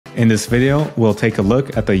In this video, we'll take a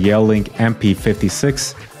look at the Yealink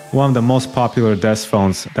MP56, one of the most popular desk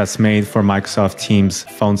phones that's made for Microsoft Teams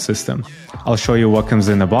phone system. I'll show you what comes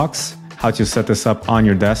in the box, how to set this up on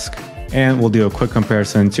your desk, and we'll do a quick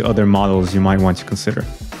comparison to other models you might want to consider.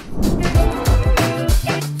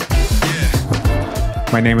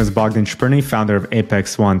 My name is Bogdan Chperny, founder of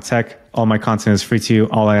Apex One Tech. All my content is free to you.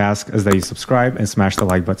 All I ask is that you subscribe and smash the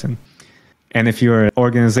like button. And if you're an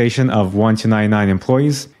organization of 1 to 99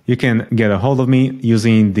 employees, you can get a hold of me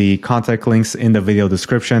using the contact links in the video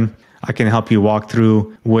description. I can help you walk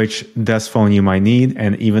through which desk phone you might need,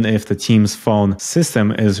 and even if the Teams phone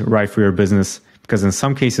system is right for your business, because in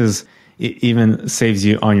some cases, it even saves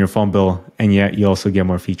you on your phone bill, and yet you also get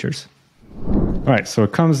more features. All right, so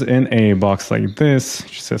it comes in a box like this. It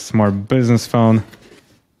just says Smart Business Phone,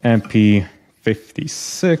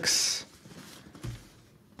 MP56.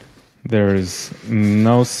 There's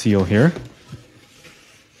no seal here.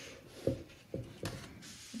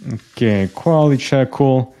 Okay, quality check,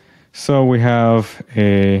 cool. So we have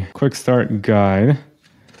a quick start guide,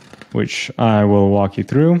 which I will walk you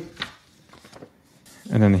through.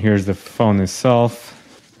 And then here's the phone itself,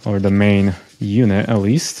 or the main unit at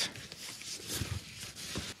least.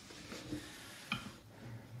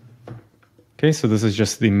 Okay, so this is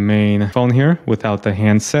just the main phone here without the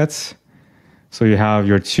handsets. So you have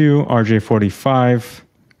your two RJ45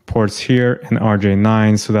 ports here and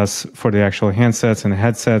RJ9. So that's for the actual handsets and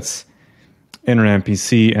headsets, internet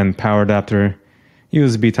PC and power adapter,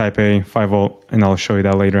 USB type A, 5V, and I'll show you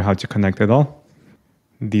that later how to connect it all.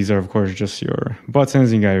 These are of course just your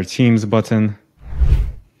buttons. You got your Teams button.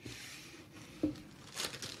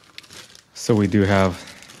 So we do have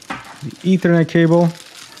the Ethernet cable,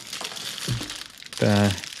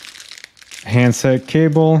 the handset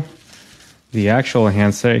cable, the actual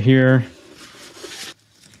handset here,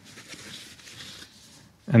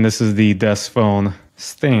 and this is the desk phone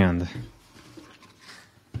stand.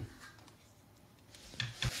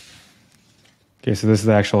 Okay, so this is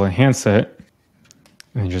the actual handset,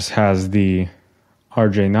 and it just has the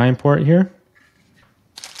RJ9 port here.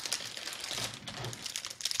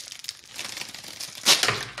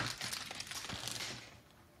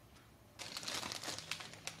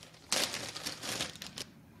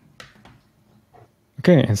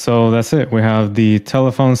 Okay, and so that's it. We have the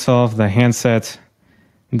telephone itself, the handset,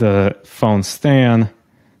 the phone stand,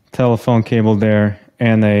 telephone cable there,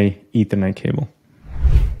 and a Ethernet cable.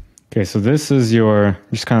 Okay, so this is your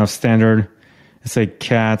just kind of standard, it's a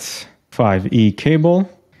Cat 5e cable,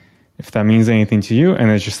 if that means anything to you, and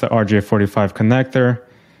it's just the RJ45 connector.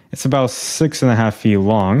 It's about 6.5 feet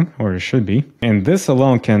long, or it should be. And this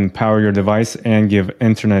alone can power your device and give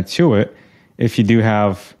internet to it if you do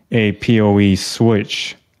have a PoE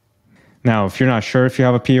switch. Now, if you're not sure if you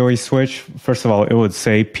have a PoE switch, first of all, it would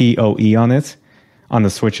say PoE on it, on the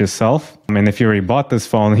switch itself. And if you already bought this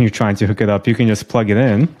phone and you're trying to hook it up, you can just plug it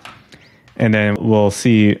in, and then we'll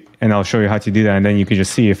see, and I'll show you how to do that, and then you can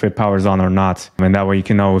just see if it powers on or not. And that way you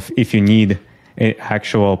can know if you need an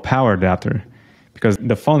actual power adapter. Because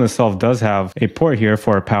the phone itself does have a port here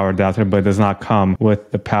for a power adapter, but it does not come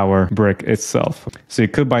with the power brick itself. So you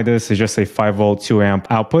could buy this as just a 5V 2A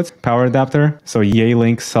output power adapter. So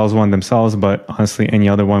Yealink sells one themselves, but honestly any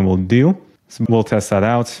other one will do. So we'll test that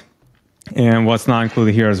out. And what's not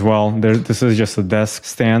included here as well, this is just a desk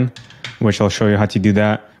stand, which I'll show you how to do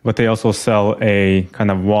that. But they also sell a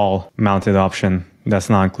kind of wall mounted option.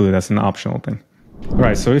 That's not included, that's an optional thing. All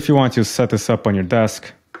right, so if you want to set this up on your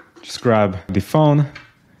desk, just grab the phone,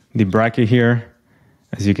 the bracket here.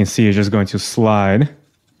 As you can see, it's just going to slide.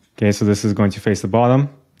 Okay, so this is going to face the bottom.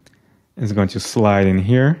 It's going to slide in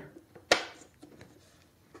here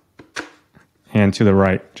and to the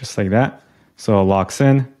right, just like that. So it locks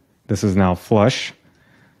in. This is now flush,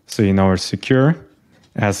 so you know it's secure.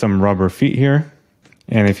 It has some rubber feet here.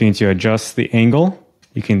 And if you need to adjust the angle,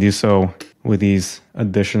 you can do so with these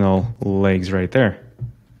additional legs right there.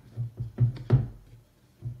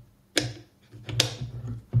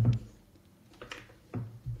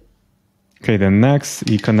 Okay, then next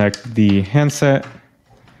you connect the handset.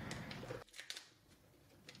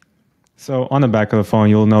 So on the back of the phone,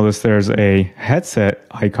 you'll notice there's a headset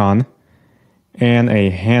icon and a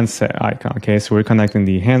handset icon. Okay, so we're connecting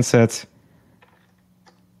the handset.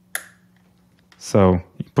 So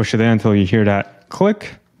you push it in until you hear that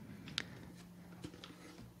click.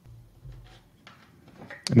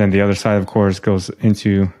 And then the other side, of course, goes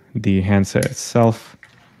into the handset itself.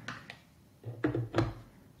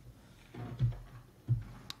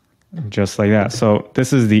 Just like that. So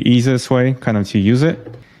this is the easiest way kind of to use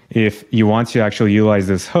it. If you want to actually utilize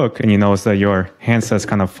this hook and you notice that your handset's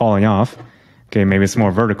kind of falling off, Okay, maybe it's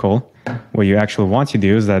more vertical. What you actually want to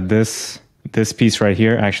do is that this piece right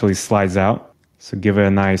here actually slides out. So give it a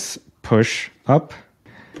nice push up.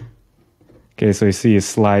 Okay, so you see it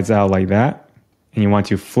slides out like that. And you want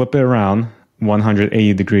to flip it around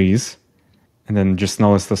 180 degrees. And then just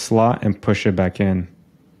notice the slot and push it back in.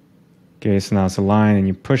 Okay, so now it's aligned and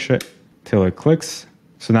you push it till it clicks.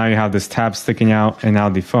 So now you have this tab sticking out, and now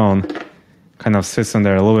the phone kind of sits in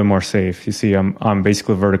there a little bit more safe. You see I'm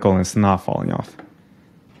basically vertical and it's not falling off.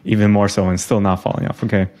 Even more so and still not falling off,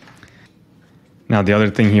 okay? Now the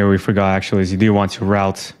other thing here we forgot actually is you do want to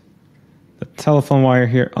route the telephone wire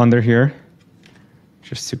here under here,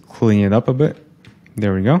 just to clean it up a bit.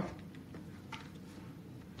 There we go.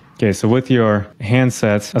 Okay, so with your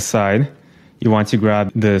handset aside, you want to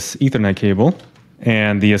grab this Ethernet cable.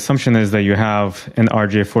 And the assumption is that you have an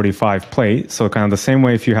RJ45 plate. So kind of the same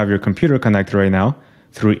way if you have your computer connected right now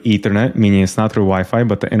through Ethernet, meaning it's not through Wi-Fi,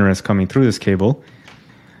 but the internet is coming through this cable.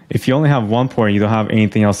 If you only have one port, you don't have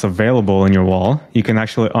anything else available in your wall, you can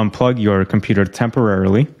actually unplug your computer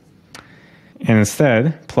temporarily and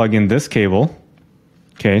instead plug in this cable.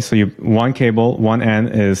 Okay, so one cable, one end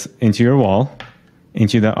is into your wall,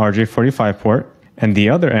 into the RJ45 port, and the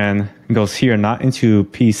other end goes here, not into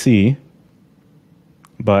PC,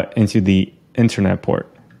 but into the internet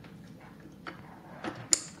port.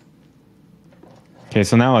 Okay,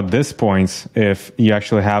 so now at this point, if you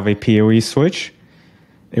actually have a PoE switch,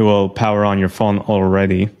 it will power on your phone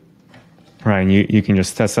already, right? And you can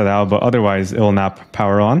just test that out, but otherwise it will not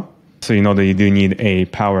power on. So you know that you do need a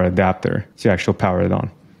power adapter to actually power it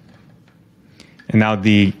on. And now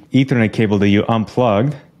the Ethernet cable that you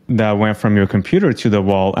unplugged that went from your computer to the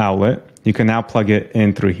wall outlet, you can now plug it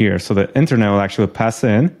in through here. So the internet will actually pass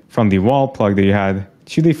in from the wall plug that you had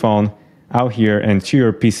to the phone, out here, and to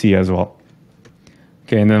your PC as well.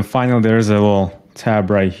 Okay, and then finally there's a little tab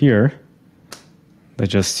right here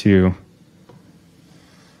that's just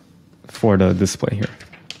for the display here.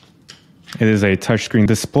 It is a touchscreen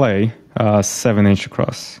display, 7-inch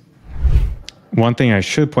across. One thing I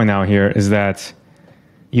should point out here is that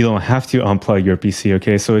you don't have to unplug your PC,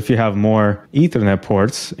 okay? So if you have more Ethernet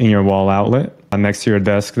ports in your wall outlet next to your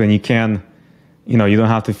desk, then you can, you don't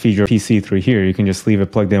have to feed your PC through here. You can just leave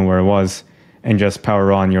it plugged in where it was and just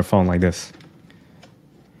power on your phone like this.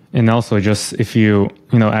 And also just if you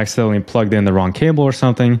accidentally plugged in the wrong cable or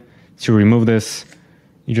something, to remove this,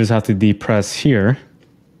 you just have to depress here.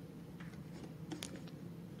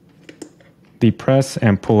 Depress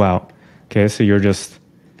and pull out. Okay, so you're just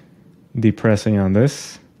depressing on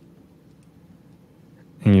this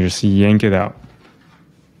and you just yank it out.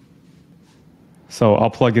 So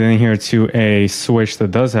I'll plug it in here to a switch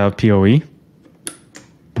that does have PoE.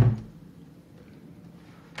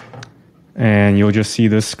 And you'll just see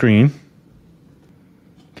this screen.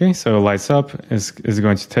 Okay, so it lights up. It's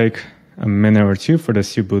going to take a minute or two for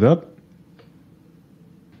this to boot up.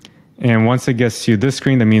 And once it gets to this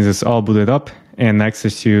screen, that means it's all booted up. And next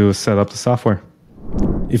is to set up the software.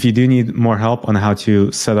 If you do need more help on how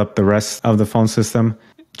to set up the rest of the phone system,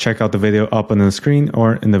 check out the video up on the screen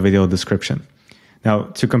or in the video description. Now,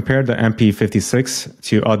 to compare the MP56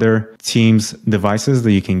 to other Teams devices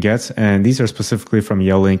that you can get, and these are specifically from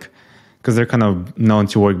Yealink, because they're kind of known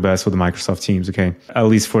to work best with Microsoft Teams, okay? At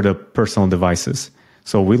least for the personal devices.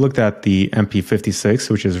 So we looked at the MP56,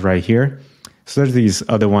 which is right here. So there's these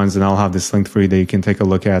other ones, and I'll have this linked for you that you can take a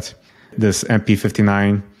look at. This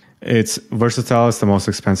MP59, it's versatile. It's the most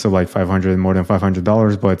expensive, like more than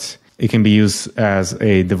 $500, but it can be used as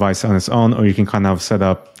a device on its own, or you can kind of set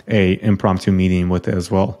up a impromptu meeting with it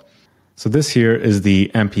as well. So this here is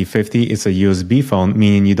the MP50. It's a USB phone,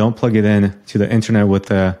 meaning you don't plug it in to the internet with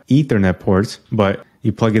the Ethernet port, but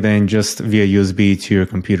you plug it in just via USB to your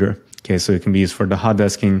computer. Okay, so it can be used for the hot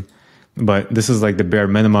desking, but this is like the bare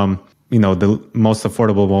minimum, the most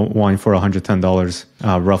affordable one for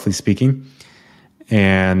 $110, roughly speaking.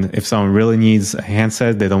 And if someone really needs a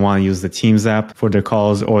handset, they don't want to use the Teams app for their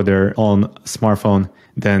calls or their own smartphone,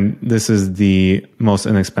 then this is the most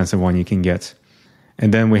inexpensive one you can get.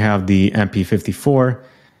 And then we have the MP54.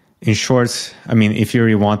 In short, if you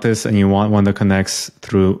really want this and you want one that connects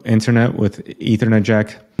through internet with Ethernet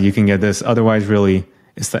jack, you can get this. Otherwise, really,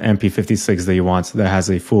 it's the MP56 that you want that has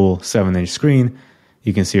a full 7-inch screen.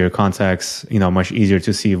 You can see your contacts, much easier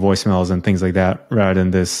to see voicemails and things like that rather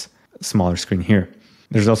than this smaller screen here.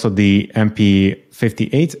 There's also the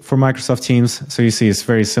MP58 for Microsoft Teams. So you see it's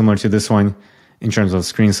very similar to this one in terms of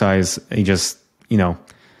screen size. It just, it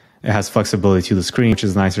has flexibility to the screen, which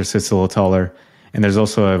is nicer, sits a little taller. And there's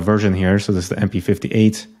also a version here. So this is the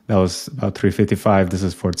MP58. That was about $355. This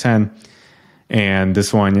is $410. And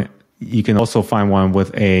this one, you can also find one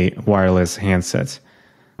with a wireless handset.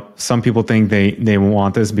 Some people think they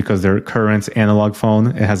want this because their current analog phone,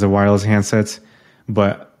 it has a wireless handset.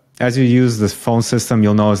 But as you use this phone system,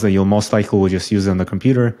 you'll notice that you'll most likely will just use it on the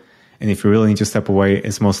computer. And if you really need to step away,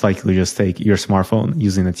 it's most likely just take your smartphone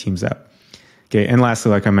using the Teams app. Okay, and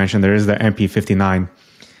lastly, like I mentioned, there is the MP59.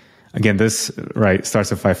 Again, this, right,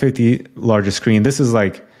 starts at 550, larger screen. This is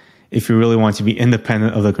like, if you really want to be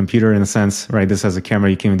independent of the computer in a sense, right? This has a camera,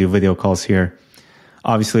 you can even do video calls here.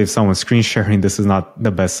 Obviously, if someone's screen sharing, this is not the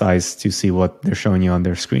best size to see what they're showing you on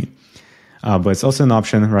their screen. But it's also an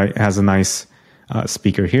option, right? It has a nice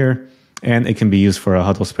speaker here, and it can be used for a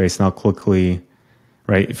huddle space. Now quickly,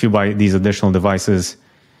 right, if you buy these additional devices,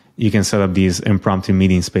 you can set up these impromptu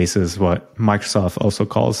meeting spaces, what Microsoft also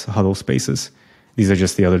calls huddle spaces. These are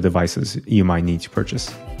just the other devices you might need to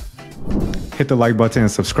purchase. Hit the like button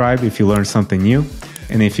and subscribe if you learned something new.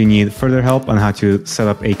 And if you need further help on how to set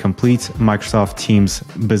up a complete Microsoft Teams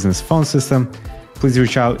business phone system, please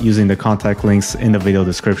reach out using the contact links in the video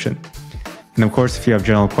description. And of course, if you have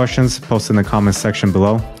general questions, post in the comments section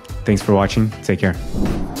below. Thanks for watching. Take care.